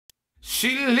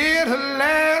She lit her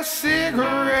last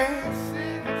cigarette.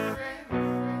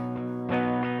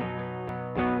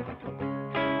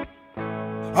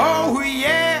 Oh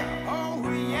yeah, oh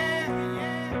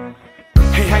yeah.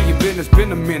 Hey, how you been? It's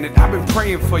been a minute. I've been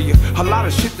praying for you. A lot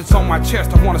of shit that's on my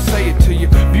chest, I wanna say it to you.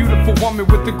 Beautiful woman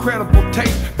with incredible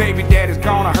taste. Baby daddy's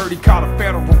gone, I heard he caught a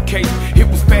federal case. It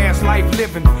was fast life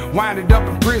living, winded up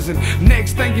in prison.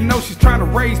 Next thing you know, she's trying to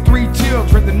raise 3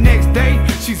 children. The next day,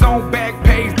 she's on back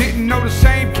page. Didn't know the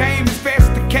shame came as fast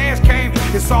as the cash came.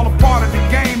 It's all a part of the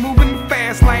game, moving the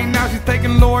fast lane. Now she's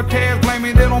taking Lord tabs,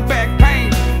 blaming it on back pain.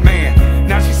 Man,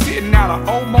 now she's sitting out an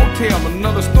old motel.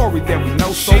 Another story that we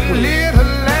know so well. She lit her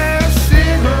last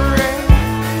cigarette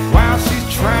while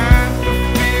she's trying to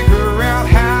figure out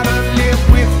how to live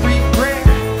with regret.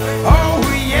 Oh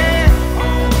yeah,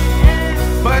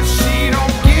 but she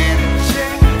don't get it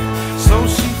yet. So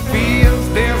she feels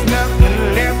there's nothing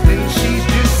left and she's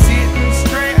just sitting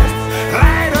stressed.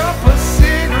 Light up a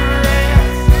cigarette.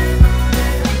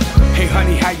 Hey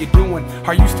honey, how you doing?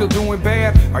 Are you still doing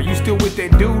bad? Are you still with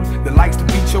that dude that likes to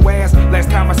beat your ass? Last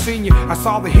time I seen you, I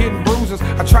saw the hidden bruises.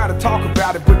 I tried to talk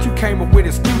about it, but you came up with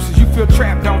excuses. You feel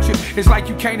trapped, don't you? It's like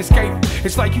you can't escape.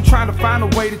 It's like you trying to find a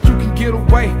way that you can get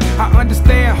away. I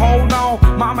understand, hold on,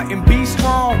 mama, and be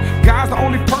strong. God's the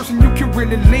only person you can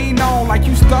really lean on. Like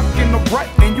you stuck in the rut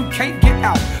and you can't get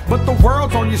out, but the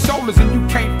world's on your shoulders and you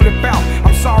can't flip out.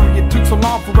 I'm sorry it took so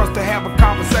long for us to have a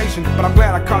conversation, but I'm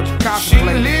glad I caught you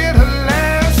contemplating. She lit